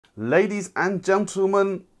Ladies and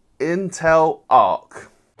gentlemen, Intel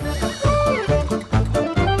Arc.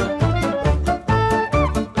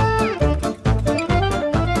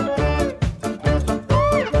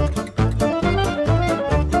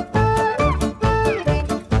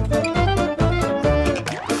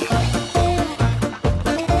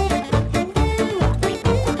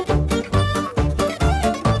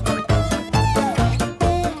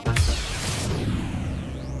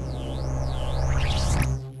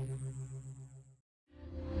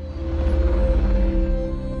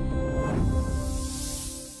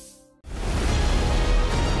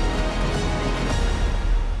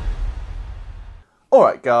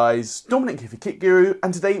 Alright guys, Dominic here for Kit Guru,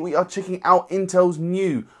 and today we are checking out Intel's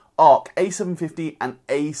new Arc A750 and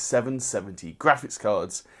A770 graphics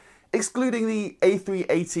cards. Excluding the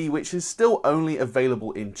A380, which is still only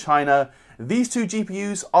available in China, these two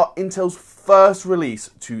GPUs are Intel's first release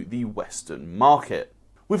to the Western market.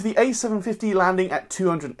 With the A750 landing at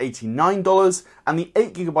 $289 and the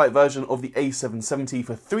 8GB version of the A770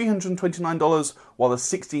 for $329, while the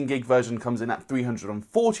 16GB version comes in at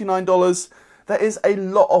 $349, there is a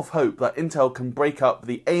lot of hope that Intel can break up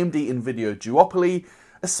the AMD-Nvidia duopoly,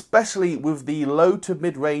 especially with the low to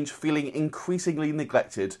mid-range feeling increasingly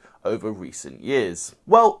neglected over recent years.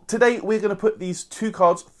 Well, today we're going to put these two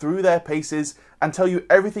cards through their paces and tell you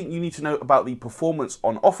everything you need to know about the performance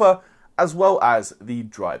on offer, as well as the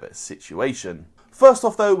driver situation. First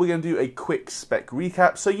off though, we're going to do a quick spec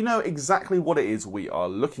recap so you know exactly what it is we are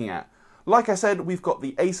looking at. Like I said, we've got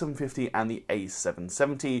the A750 and the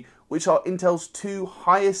A770, which are Intel's two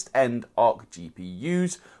highest-end Arc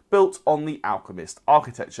GPUs built on the Alchemist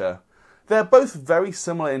architecture. They're both very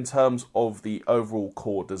similar in terms of the overall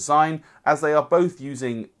core design, as they are both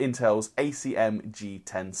using Intel's ACM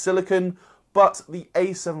G10 silicon, but the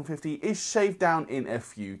A750 is shaved down in a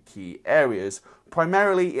few key areas.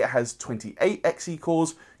 Primarily, it has 28 Xe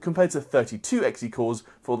cores compared to 32 Xe cores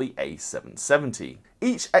for the A770.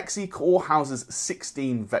 Each Xe core houses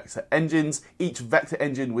 16 vector engines, each vector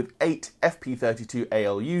engine with 8 FP32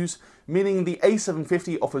 ALUs, meaning the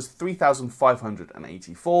A750 offers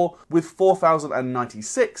 3,584 with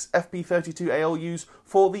 4,096 FP32 ALUs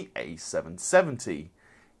for the A770.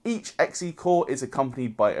 Each Xe core is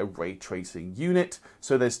accompanied by a ray tracing unit,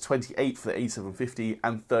 so there's 28 for the A750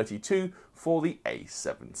 and 32 for the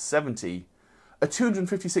A770. A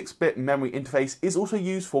 256-bit memory interface is also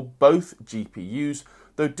used for both GPUs,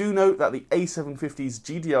 though do note that the A750's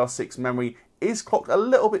GDDR6 memory is clocked a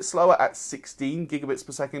little bit slower at 16 gigabits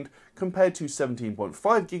per second compared to 17.5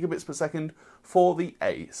 gigabits per second for the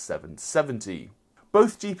A770.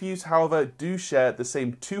 Both GPUs, however, do share the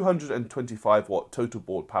same 225 watt total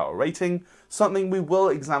board power rating, something we will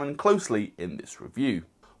examine closely in this review.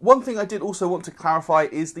 One thing I did also want to clarify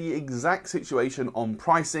is the exact situation on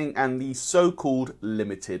pricing and the so-called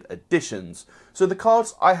limited editions. So the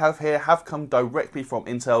cards I have here have come directly from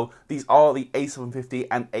Intel. These are the A750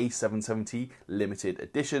 and A770 limited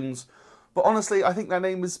editions. But honestly, I think their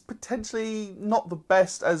name is potentially not the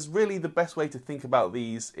best, as really the best way to think about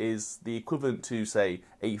these is the equivalent to, say,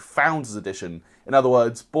 a Founders Edition. In other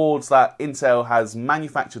words, boards that Intel has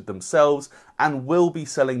manufactured themselves and will be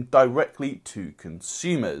selling directly to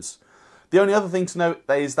consumers. The only other thing to note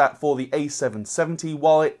is that for the A770,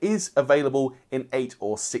 while it is available in 8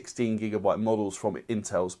 or 16GB models from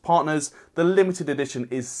Intel's partners, the limited edition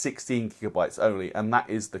is 16GB only, and that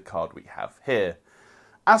is the card we have here.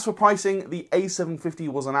 As for pricing, the A750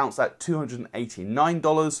 was announced at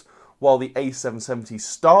 $289, while the A770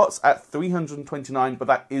 starts at $329, but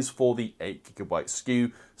that is for the 8GB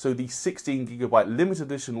SKU, so the 16GB limited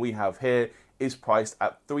edition we have here is priced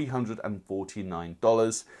at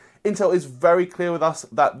 $349. Intel is very clear with us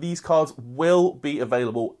that these cards will be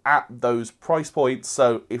available at those price points,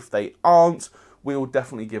 so if they aren't, we will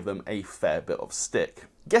definitely give them a fair bit of stick.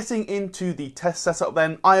 Getting into the test setup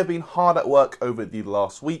then, I have been hard at work over the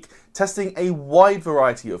last week testing a wide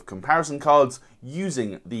variety of comparison cards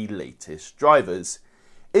using the latest drivers.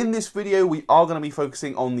 In this video we are going to be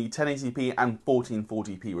focusing on the 1080p and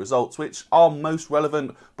 1440p results, which are most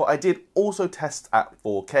relevant, but I did also test at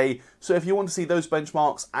 4K, so if you want to see those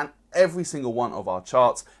benchmarks and every single one of our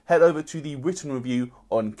charts, head over to the written review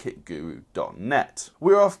on kitguru.net.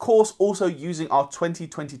 We are of course also using our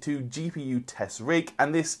 2022 GPU test rig,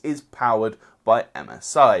 and this is powered by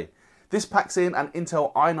MSI. This packs in an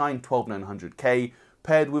Intel i9-12900K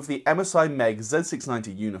paired with the MSI Meg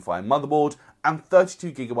Z690 Unify motherboard and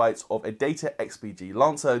 32GB of ADATA XPG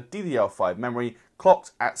Lancer DDR5 memory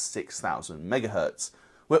clocked at 6000 MHz.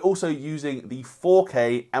 We're also using the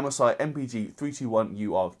 4K MSI MPG 321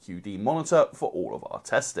 URQD monitor for all of our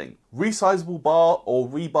testing. Resizable bar or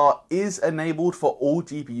rebar is enabled for all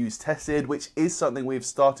GPUs tested, which is something we've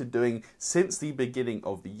started doing since the beginning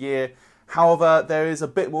of the year. However, there is a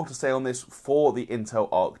bit more to say on this for the Intel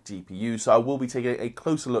Arc GPU, so I will be taking a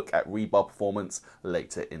closer look at rebar performance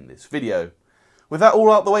later in this video. With that all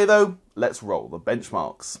out the way though, let's roll the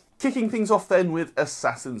benchmarks. Kicking things off then with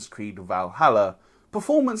Assassin's Creed Valhalla.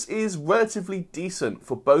 Performance is relatively decent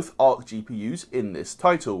for both Arc GPUs in this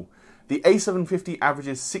title. The A750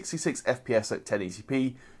 averages 66 FPS at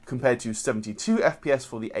 1080p compared to 72 FPS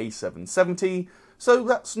for the A770, so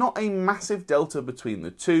that's not a massive delta between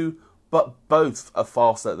the two, but both are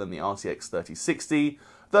faster than the RTX 3060,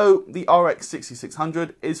 though the RX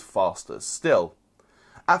 6600 is faster still.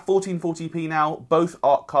 At 1440p now, both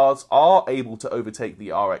Arc cards are able to overtake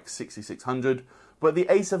the RX 6600, but the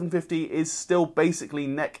A750 is still basically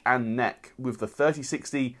neck and neck with the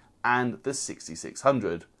 3060 and the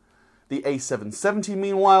 6600. The A770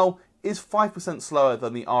 meanwhile is 5% slower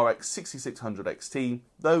than the RX 6600 XT,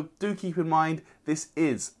 though do keep in mind this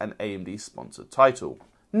is an AMD sponsored title.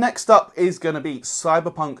 Next up is going to be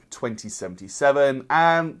Cyberpunk 2077,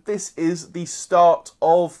 and this is the start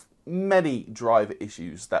of many driver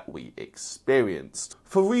issues that we experienced.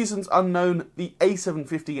 For reasons unknown, the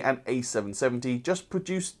A750 and A770 just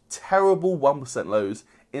produced terrible 1% lows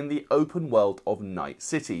in the open world of Night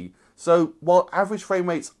City. So while average frame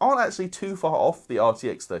rates aren't actually too far off the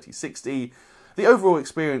RTX 3060, the overall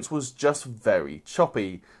experience was just very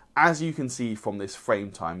choppy, as you can see from this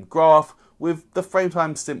frame time graph, with the frame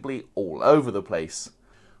time simply all over the place.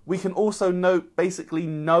 We can also note basically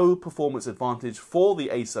no performance advantage for the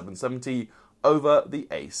A770 over the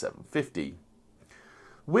A750.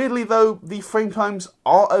 Weirdly though, the frame times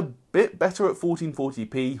are a bit better at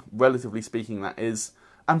 1440p, relatively speaking that is,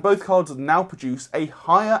 and both cards now produce a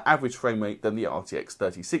higher average frame rate than the RTX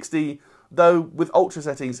 3060, though with ultra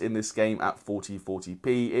settings in this game at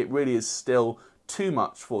 4040p, it really is still too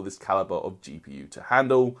much for this caliber of GPU to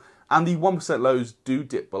handle, and the 1% lows do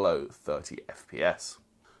dip below 30 FPS.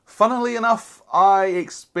 Funnily enough, I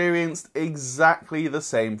experienced exactly the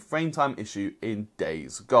same frame time issue in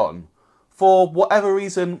Days Gone. For whatever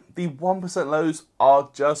reason, the 1% lows are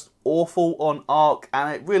just awful on Arc,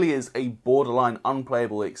 and it really is a borderline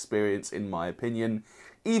unplayable experience in my opinion,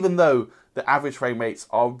 even though the average frame rates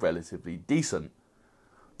are relatively decent.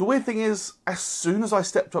 The weird thing is, as soon as I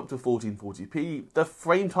stepped up to 1440p, the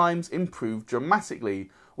frame times improved dramatically,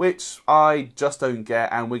 which I just don't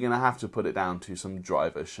get, and we're going to have to put it down to some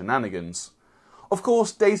driver shenanigans. Of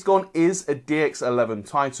course, Days Gone is a DX11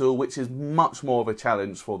 title, which is much more of a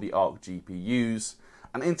challenge for the Arc GPUs,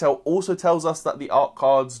 and Intel also tells us that the Arc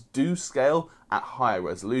cards do scale at higher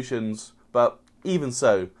resolutions, but even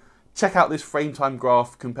so, check out this frame time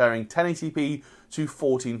graph comparing 1080p to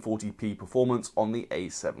 1440p performance on the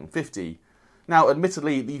A750. Now,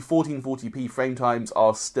 admittedly, the 1440p frame times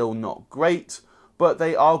are still not great, but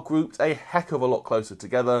they are grouped a heck of a lot closer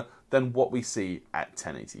together than what we see at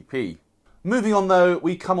 1080p. Moving on though,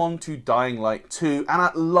 we come on to Dying Light 2, and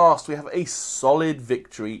at last we have a solid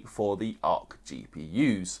victory for the Arc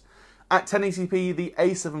GPUs. At 1080p, the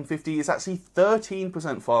A750 is actually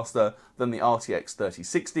 13% faster than the RTX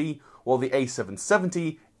 3060, while the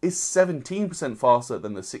A770 is 17% faster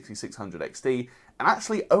than the 6600 XT, and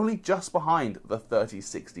actually only just behind the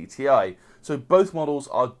 3060 Ti, so both models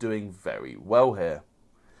are doing very well here.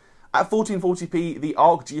 At 1440p, the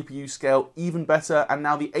Arc GPU scale even better, and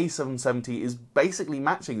now the A770 is basically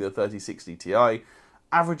matching the 3060 Ti,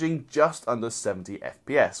 averaging just under 70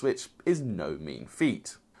 FPS, which is no mean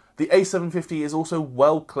feat. The A750 is also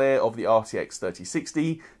well clear of the RTX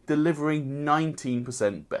 3060, delivering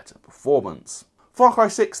 19% better performance. Far Cry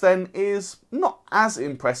 6 then is not as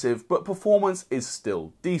impressive, but performance is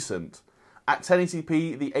still decent. At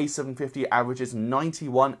 1080p, the A750 averages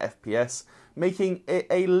 91 FPS, making it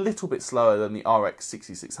a little bit slower than the RX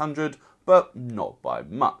 6600, but not by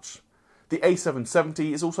much. The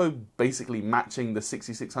A770 is also basically matching the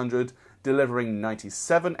 6600, delivering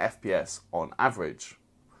 97 FPS on average.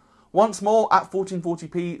 Once more, at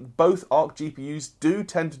 1440p, both Arc GPUs do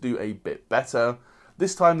tend to do a bit better.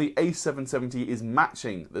 This time the A770 is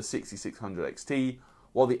matching the 6600 XT,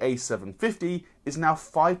 while the A750 is now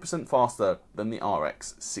 5% faster than the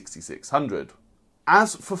RX 6600.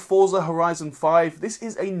 As for Forza Horizon 5, this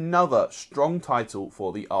is another strong title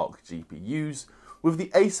for the Arc GPUs, with the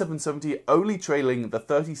A770 only trailing the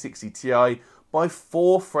 3060 Ti by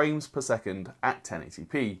 4 frames per second at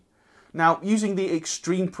 1080p. Now, using the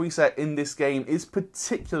extreme preset in this game is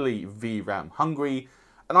particularly VRAM hungry,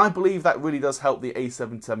 and I believe that really does help the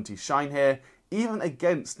A770 shine here, even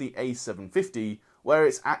against the A750, where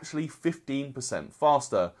it's actually 15%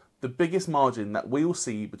 faster, the biggest margin that we will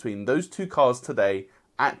see between those two cards today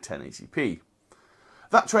at 1080p.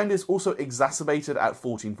 That trend is also exacerbated at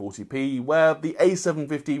 1440p, where the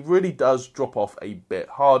A750 really does drop off a bit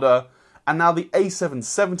harder, and now the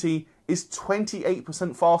A770 is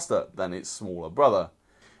 28% faster than its smaller brother.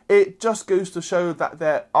 It just goes to show that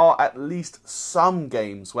there are at least some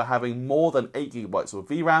games where having more than 8GB of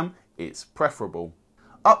VRAM is preferable.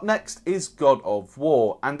 Up next is God of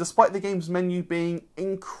War, and despite the game's menu being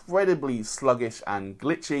incredibly sluggish and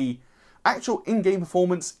glitchy, actual in-game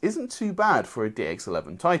performance isn't too bad for a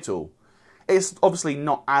DX11 title. It's obviously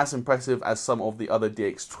not as impressive as some of the other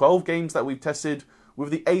DX12 games that we've tested,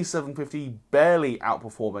 with the A750 barely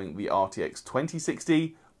outperforming the RTX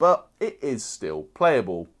 2060, but it is still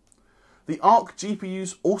playable. The Arc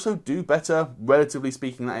GPUs also do better, relatively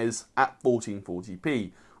speaking that is, at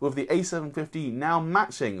 1440p, with the A750 now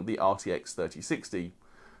matching the RTX 3060.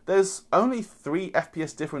 There's only 3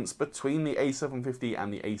 FPS difference between the A750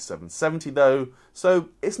 and the A770 though, so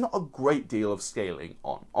it's not a great deal of scaling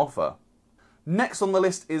on offer. Next on the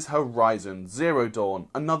list is Horizon Zero Dawn,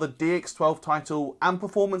 another DX12 title, and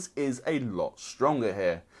performance is a lot stronger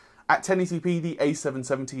here. At 1080p, the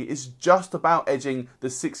A770 is just about edging the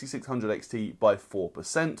 6600 XT by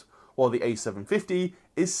 4%, while the A750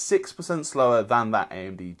 is 6% slower than that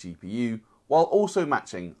AMD GPU, while also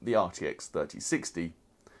matching the RTX 3060.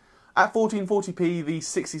 At 1440p, the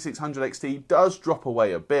 6600 XT does drop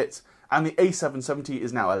away a bit, and the A770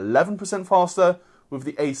 is now 11% faster, with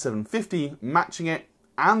the A750 matching it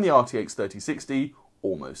and the RTX 3060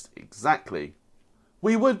 almost exactly.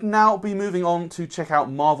 We would now be moving on to check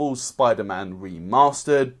out Marvel's Spider-Man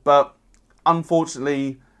Remastered, but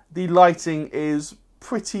unfortunately the lighting is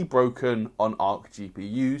pretty broken on Arc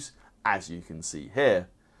GPUs, as you can see here.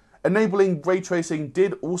 Enabling ray tracing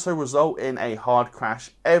did also result in a hard crash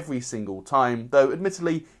every single time, though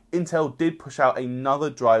admittedly Intel did push out another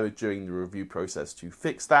driver during the review process to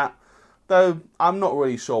fix that, though I'm not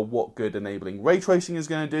really sure what good enabling ray tracing is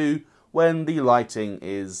going to do when the lighting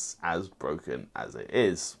is as broken as it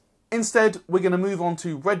is. Instead, we're going to move on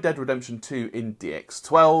to Red Dead Redemption 2 in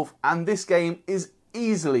DX12, and this game is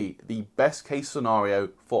easily the best case scenario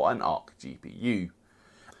for an Arc GPU.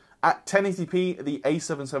 At 1080p, the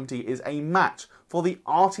A770 is a match for the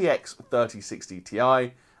RTX 3060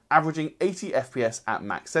 Ti, averaging 80 FPS at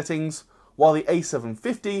max settings, while the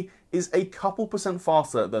A750 is a couple percent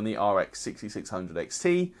faster than the RX 6600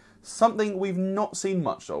 XT, something we've not seen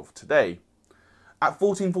much of today. At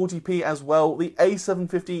 1440p as well, the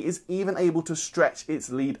A750 is even able to stretch its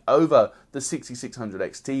lead over the 6600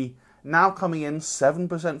 XT, now coming in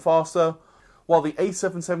 7% faster, while the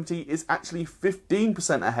A770 is actually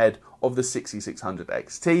 15% ahead of the 6600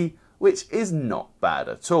 XT, which is not bad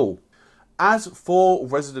at all. As for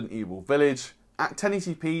Resident Evil Village, at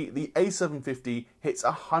 1080p, the A750 hits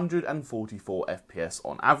 144 FPS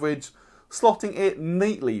on average, slotting it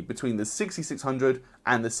neatly between the 6600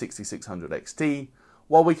 and the 6600 XT,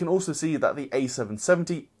 while we can also see that the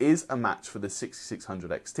A770 is a match for the 6600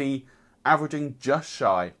 XT, averaging just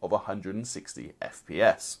shy of 160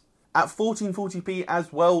 FPS. At 1440p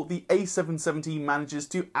as well, the A770 manages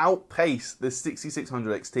to outpace the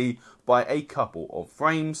 6600 XT by a couple of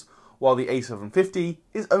frames, while the A750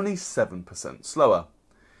 is only 7% slower.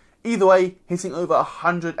 Either way, hitting over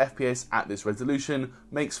 100 FPS at this resolution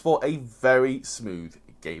makes for a very smooth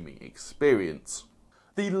gaming experience.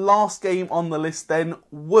 The last game on the list then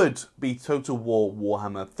would be Total War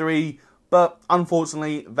Warhammer 3, but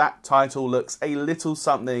unfortunately that title looks a little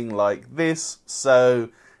something like this, so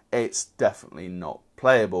it's definitely not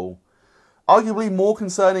playable. Arguably more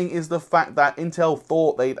concerning is the fact that Intel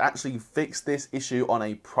thought they'd actually fixed this issue on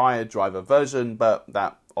a prior driver version, but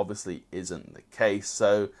that obviously isn't the case,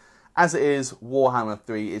 so as it is, Warhammer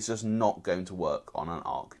 3 is just not going to work on an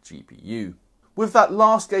Arc GPU. With that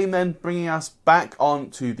last game then bringing us back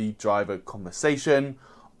onto the driver conversation,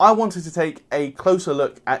 I wanted to take a closer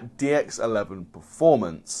look at DX11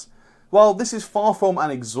 performance. While this is far from an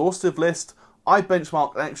exhaustive list, I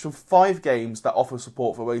benchmarked an extra 5 games that offer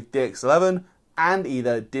support for both DX11 and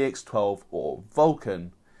either DX12 or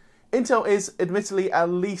Vulkan. Intel is admittedly at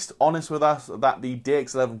least honest with us that the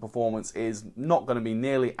DX11 performance is not going to be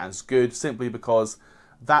nearly as good, simply because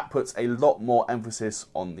that puts a lot more emphasis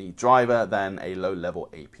on the driver than a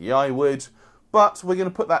low-level API would, but we're going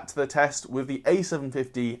to put that to the test with the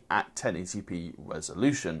A750 at 1080p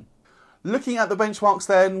resolution. Looking at the benchmarks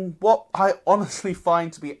then, what I honestly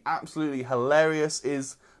find to be absolutely hilarious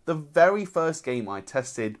is the very first game I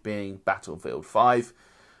tested being Battlefield 5.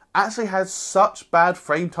 actually has such bad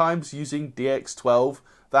frame times using DX12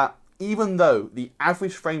 that even though the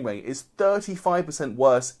average frame rate is 35%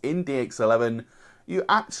 worse in DX11, you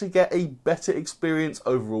actually get a better experience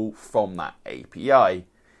overall from that API.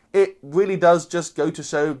 It really does just go to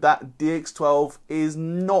show that DX12 is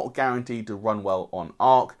not guaranteed to run well on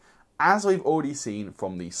Arc, as we've already seen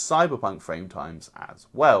from the Cyberpunk frame times as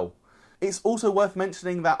well. It's also worth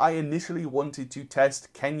mentioning that I initially wanted to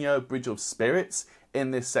test Kenya Bridge of Spirits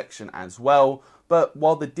in this section as well, but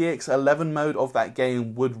while the DX11 mode of that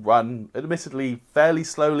game would run admittedly fairly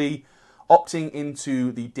slowly, opting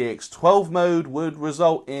into the DX12 mode would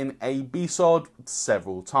result in a BSOD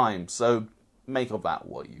several times, so make of that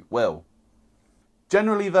what you will.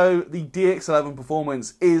 Generally though, the DX11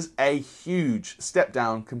 performance is a huge step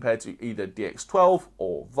down compared to either DX12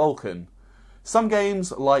 or Vulkan. Some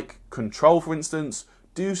games, like Control for instance,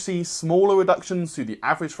 do see smaller reductions to the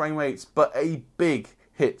average frame rates, but a big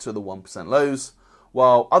hit to the 1% lows,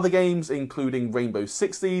 while other games, including Rainbow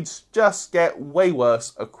Six Siege, just get way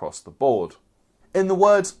worse across the board. In the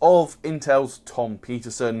words of Intel's Tom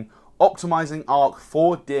Peterson, optimizing Arc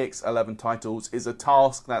for DX11 titles is a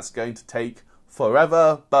task that's going to take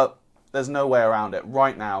forever, but there's no way around it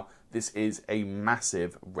right now. This is a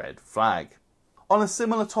massive red flag. On a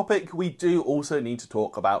similar topic, we do also need to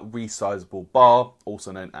talk about Resizable Bar,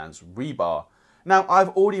 also known as Rebar. Now, I've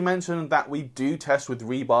already mentioned that we do test with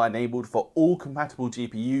Rebar enabled for all compatible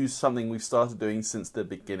GPUs, something we've started doing since the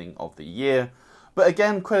beginning of the year. But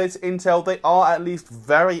again, credit to Intel, they are at least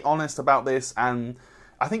very honest about this, and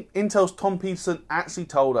I think Intel's Tom Peterson actually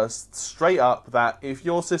told us straight up that if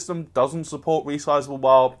your system doesn't support Resizable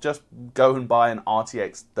Bar, just go and buy an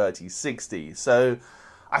RTX 3060. So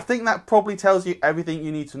I think that probably tells you everything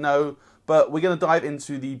you need to know, but we're going to dive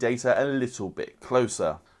into the data a little bit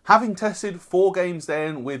closer. Having tested 4 games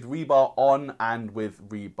then with Rebar on and with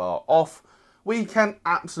Rebar off, we can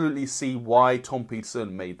absolutely see why Tom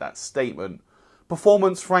Peterson made that statement.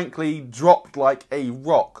 Performance frankly dropped like a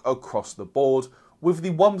rock across the board, with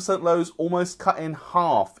the 1% lows almost cut in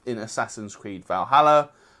half in Assassin's Creed Valhalla,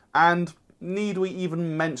 and need we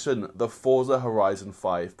even mention the Forza Horizon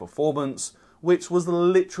 5 performance, which was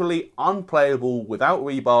literally unplayable without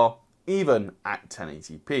Rebar, even at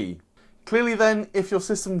 1080p. Clearly then, if your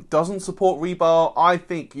system doesn't support Rebar, I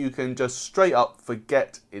think you can just straight up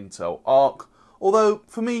forget Intel Arc, although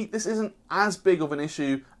for me this isn't as big of an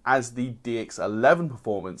issue as the DX11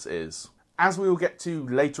 performance is. As we will get to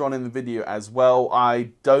later on in the video as well,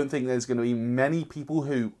 I don't think there's going to be many people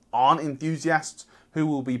who aren't enthusiasts who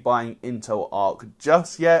will be buying Intel Arc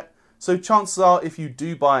just yet, so chances are if you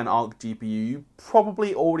do buy an Arc GPU, you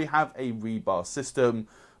probably already have a Rebar system.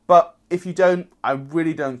 But if you don't, I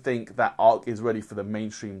really don't think that Arc is ready for the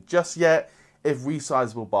mainstream just yet if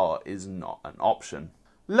Resizable Bar is not an option.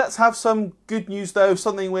 Let's have some good news though,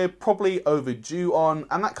 something we're probably overdue on,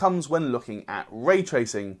 and that comes when looking at ray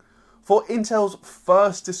tracing. For Intel's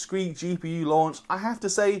first discrete GPU launch, I have to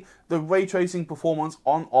say the ray tracing performance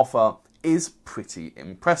on offer is pretty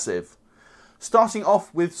impressive. Starting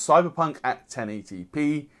off with Cyberpunk at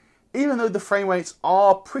 1080p, even though the frame rates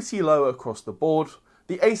are pretty low across the board,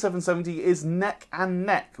 the A770 is neck and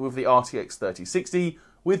neck with the RTX 3060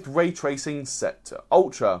 with ray tracing set to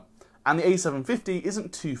Ultra, and the A750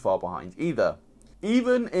 isn't too far behind either.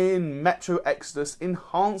 Even in Metro Exodus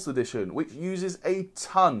Enhanced Edition, which uses a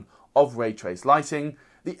ton of ray trace lighting,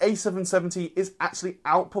 the A770 is actually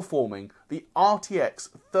outperforming the RTX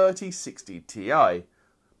 3060 Ti.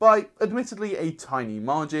 By admittedly a tiny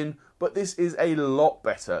margin, but this is a lot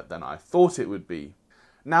better than I thought it would be.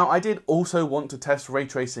 Now, I did also want to test ray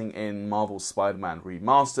tracing in Marvel's Spider-Man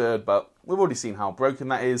Remastered, but we've already seen how broken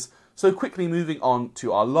that is, so quickly moving on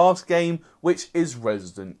to our last game, which is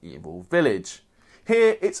Resident Evil Village.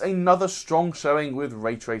 Here, it's another strong showing with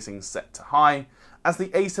ray tracing set to high, as the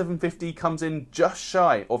A750 comes in just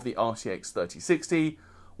shy of the RTX 3060,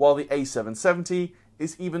 while the A770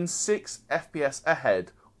 is even 6 FPS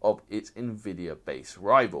ahead of its Nvidia-based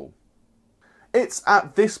rival. It's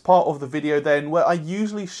at this part of the video then where I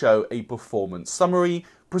usually show a performance summary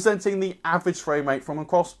presenting the average frame rate from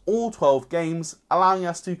across all 12 games, allowing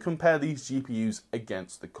us to compare these GPUs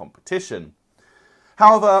against the competition.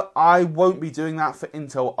 However, I won't be doing that for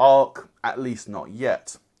Intel Arc, at least not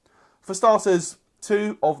yet. For starters,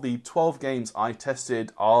 2 of the 12 games I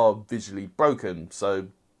tested are visually broken, so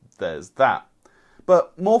there's that.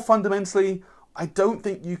 But more fundamentally, I don't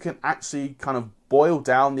think you can actually kind of boil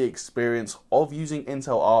down the experience of using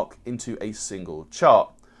Intel Arc into a single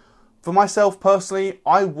chart. For myself personally,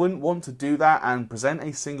 I wouldn't want to do that and present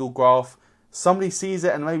a single graph. Somebody sees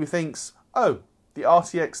it and maybe thinks, oh, the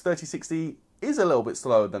RTX 3060 is a little bit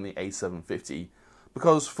slower than the A750,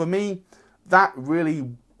 because for me, that really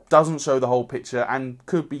doesn't show the whole picture and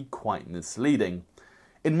could be quite misleading.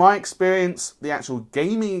 In my experience, the actual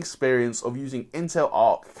gaming experience of using Intel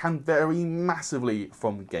Arc can vary massively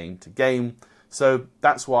from game to game, so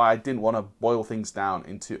that's why I didn't want to boil things down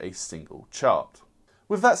into a single chart.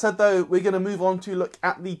 With that said though, we're going to move on to look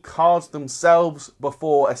at the cards themselves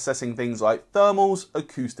before assessing things like thermals,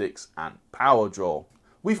 acoustics and power draw.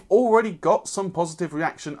 We've already got some positive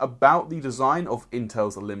reaction about the design of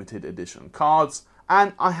Intel's limited edition cards,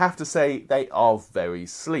 and I have to say they are very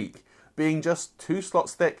sleek, being just 2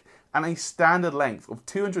 slots thick and a standard length of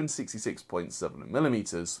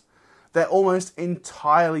 266.7mm. They're almost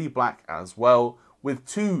entirely black as well, with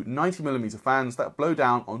 2 90mm fans that blow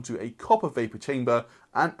down onto a copper vapor chamber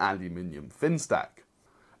and aluminium fin stack.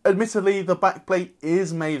 Admittedly, the backplate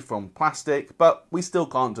is made from plastic, but we still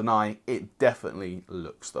can't deny it definitely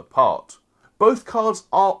looks the part. Both cards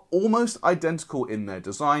are almost identical in their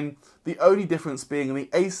design, the only difference being the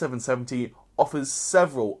A770 offers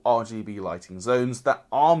several RGB lighting zones that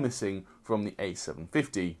are missing from the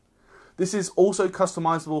A750. This is also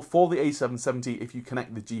customizable for the A770 if you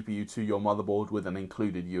connect the GPU to your motherboard with an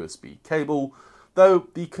included USB cable, though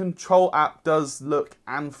the control app does look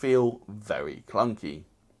and feel very clunky.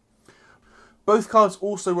 Both cards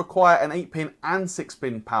also require an 8-pin and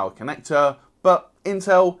 6-pin power connector, but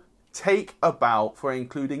Intel take a bow for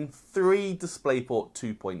including 3 DisplayPort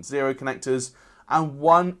 2.0 connectors and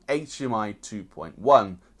 1 HDMI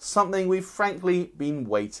 2.1, something we've frankly been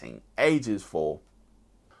waiting ages for.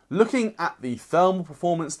 Looking at the thermal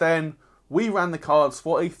performance then, we ran the cards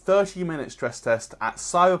for a 30-minute stress test at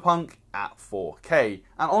Cyberpunk at 4K,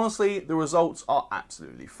 and honestly the results are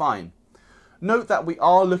absolutely fine. Note that we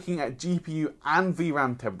are looking at GPU and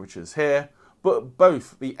VRAM temperatures here, but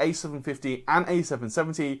both the A750 and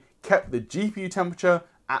A770 kept the GPU temperature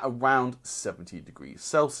at around 70 degrees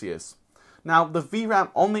Celsius. Now the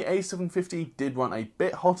VRAM on the A750 did run a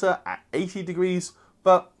bit hotter at 80 degrees,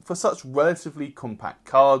 but for such relatively compact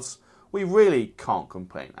cards, we really can't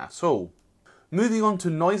complain at all. Moving on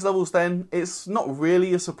to noise levels then, it's not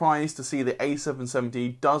really a surprise to see the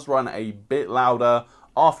A770 does run a bit louder.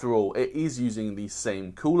 After all, it is using the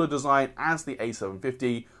same cooler design as the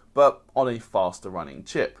A750, but on a faster running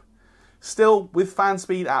chip. Still, with fan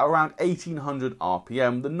speed at around 1800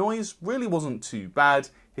 RPM, the noise really wasn't too bad,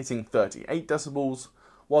 hitting 38 decibels,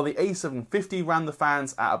 while the A750 ran the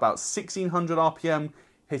fans at about 1600 RPM,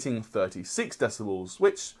 hitting 36 decibels,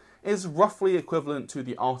 which is roughly equivalent to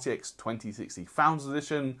the RTX 2060 Founders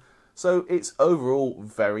Edition, so it's overall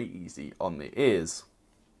very easy on the ears.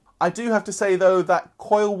 I do have to say though that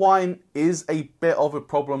Coil Whine is a bit of a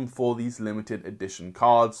problem for these limited edition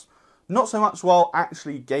cards. Not so much while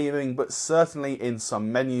actually gaming, but certainly in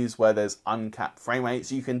some menus where there's uncapped frame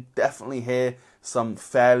rates, you can definitely hear some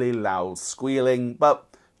fairly loud squealing,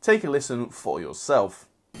 but take a listen for yourself.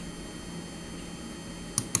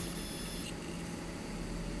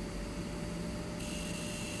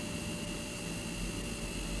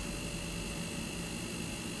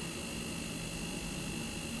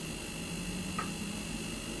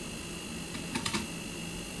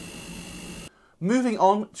 Moving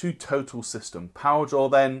on to total system power draw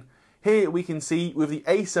then, here we can see with the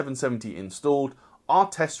A770 installed, our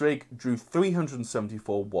test rig drew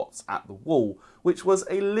 374 watts at the wall, which was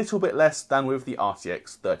a little bit less than with the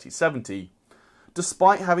RTX 3070.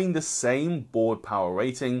 Despite having the same board power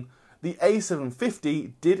rating, the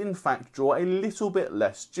A750 did in fact draw a little bit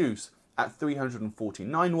less juice at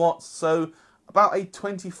 349 watts, so about a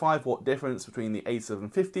 25 watt difference between the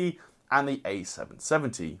A750 and the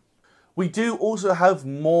A770. We do also have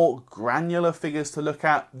more granular figures to look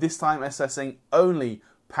at, this time assessing only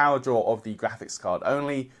power draw of the graphics card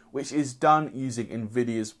only, which is done using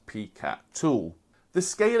Nvidia's PCAP tool. The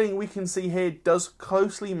scaling we can see here does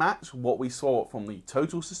closely match what we saw from the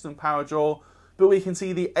total system power draw, but we can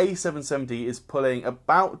see the A770 is pulling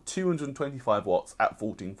about 225 watts at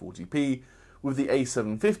 1440p, with the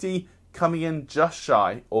A750 coming in just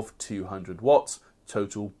shy of 200 watts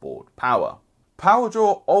total board power. Power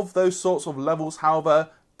draw of those sorts of levels, however,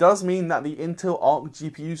 does mean that the Intel Arc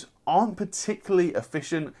GPUs aren't particularly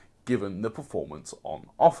efficient given the performance on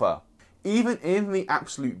offer. Even in the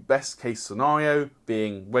absolute best case scenario,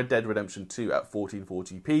 being Red Dead Redemption 2 at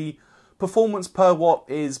 1440p, performance per watt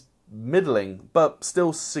is middling, but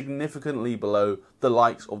still significantly below the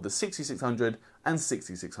likes of the 6600 and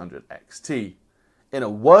 6600 XT. In a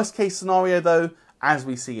worst case scenario though, as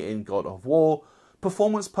we see in God of War,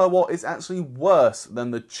 performance per watt is actually worse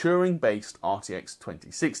than the Turing-based RTX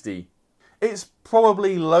 2060. It's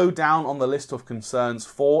probably low down on the list of concerns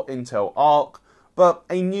for Intel Arc, but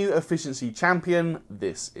a new efficiency champion,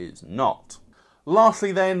 this is not.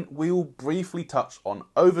 Lastly then, we will briefly touch on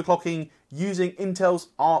overclocking using Intel's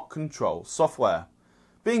Arc Control software.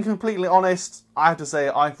 Being completely honest, I have to say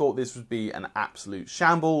I thought this would be an absolute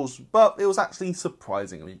shambles, but it was actually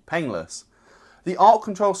surprisingly painless. The Arc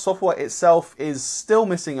Control software itself is still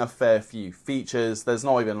missing a fair few features. There's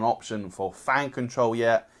not even an option for fan control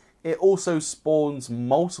yet. It also spawns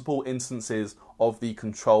multiple instances of the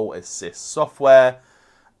Control Assist software,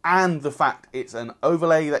 and the fact it's an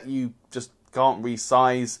overlay that you just can't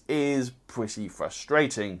resize is pretty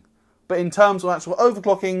frustrating. But in terms of actual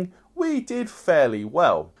overclocking, we did fairly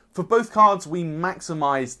well. For both cards, we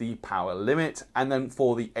maximised the power limit, and then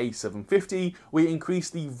for the A750, we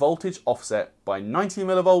increased the voltage offset by 90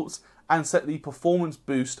 millivolts and set the performance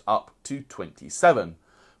boost up to 27.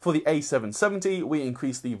 For the A770, we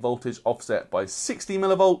increased the voltage offset by 60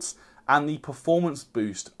 millivolts and the performance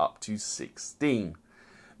boost up to 16.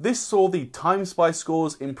 This saw the time spy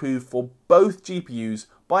scores improve for both GPUs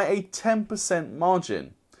by a 10%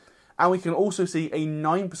 margin. And we can also see a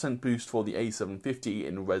 9% boost for the A750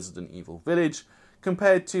 in Resident Evil Village,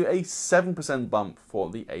 compared to a 7% bump for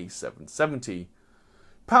the A770.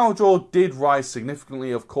 Power draw did rise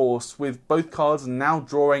significantly, of course, with both cards now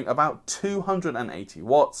drawing about 280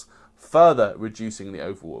 watts, further reducing the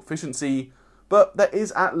overall efficiency, but there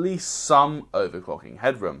is at least some overclocking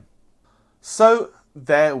headroom. So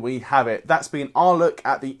there we have it. That's been our look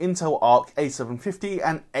at the Intel Arc A750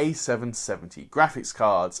 and A770 graphics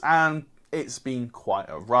cards, and it's been quite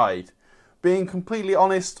a ride. Being completely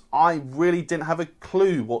honest, I really didn't have a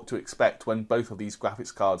clue what to expect when both of these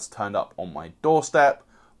graphics cards turned up on my doorstep,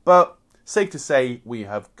 but safe to say we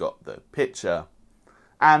have got the picture.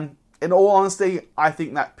 And in all honesty, I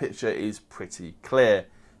think that picture is pretty clear.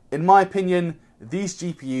 In my opinion, these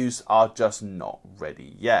GPUs are just not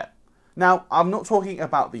ready yet. Now, I'm not talking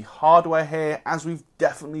about the hardware here, as we've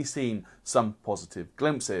definitely seen some positive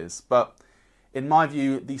glimpses, but in my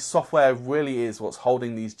view, the software really is what's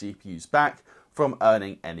holding these GPUs back from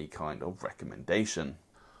earning any kind of recommendation.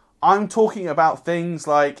 I'm talking about things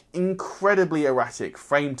like incredibly erratic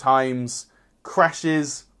frame times,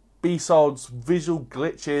 crashes, BSODs, visual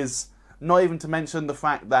glitches, not even to mention the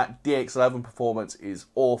fact that DX11 performance is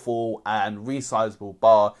awful and Resizable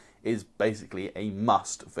Bar is basically a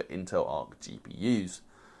must for Intel Arc GPUs.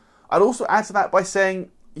 I'd also add to that by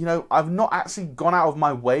saying, I've not actually gone out of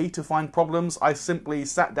my way to find problems. I simply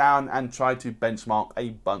sat down and tried to benchmark a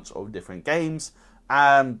bunch of different games,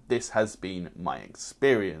 and this has been my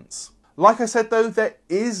experience. Like I said though, there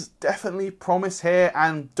is definitely promise here,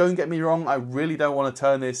 and don't get me wrong, I really don't want to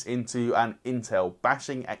turn this into an Intel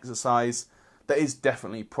bashing exercise. There is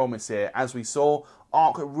definitely promise here. As we saw,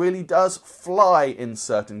 Arc really does fly in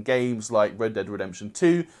certain games like Red Dead Redemption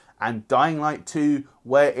 2 and Dying Light 2,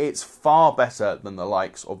 where it's far better than the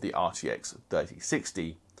likes of the RTX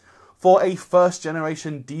 3060. For a first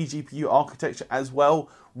generation DGPU architecture as well,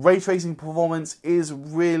 ray tracing performance is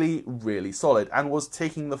really, really solid and was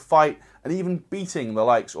taking the fight and even beating the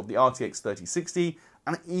likes of the RTX 3060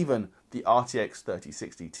 and even the RTX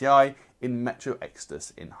 3060 Ti in Metro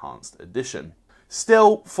Exodus Enhanced Edition.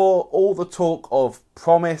 Still, for all the talk of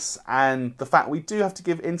promise and the fact we do have to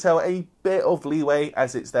give Intel a bit of leeway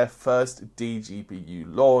as it's their first DGPU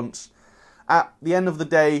launch, at the end of the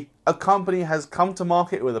day, a company has come to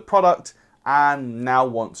market with a product and now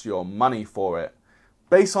wants your money for it.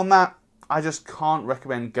 Based on that, I just can't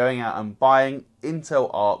recommend going out and buying Intel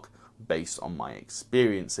Arc based on my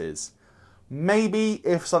experiences. Maybe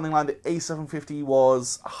if something like the A750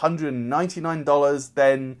 was $199,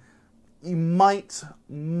 then you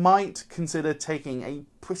might consider taking a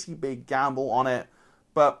pretty big gamble on it,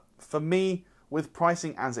 but for me, with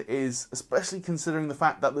pricing as it is, especially considering the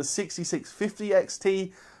fact that the 6650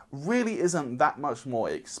 XT really isn't that much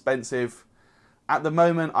more expensive, at the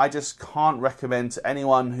moment I just can't recommend to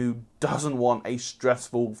anyone who doesn't want a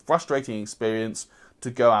stressful, frustrating experience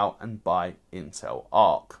to go out and buy Intel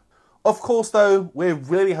Arc. Of course though, we're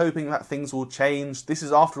really hoping that things will change. This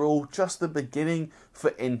is after all just the beginning for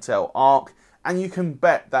Intel Arc, and you can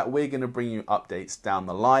bet that we're going to bring you updates down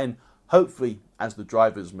the line, hopefully as the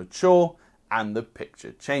drivers mature and the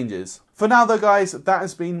picture changes. For now though guys, that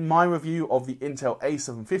has been my review of the Intel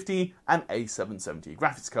A750 and A770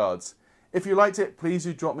 graphics cards. If you liked it, please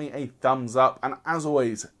do drop me a thumbs up, and as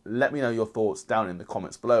always, let me know your thoughts down in the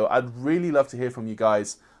comments below. I'd really love to hear from you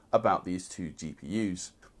guys about these two GPUs.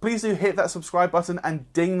 Please do hit that subscribe button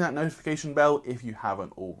and ding that notification bell if you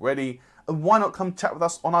haven't already. And why not come chat with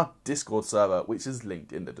us on our Discord server, which is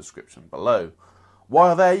linked in the description below.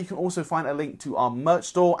 While there, you can also find a link to our merch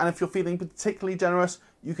store, and if you're feeling particularly generous,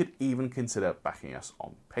 you could even consider backing us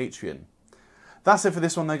on Patreon. That's it for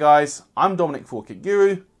this one though, guys. I'm Dominic for Kit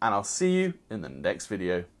Guru, and I'll see you in the next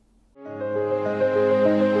video.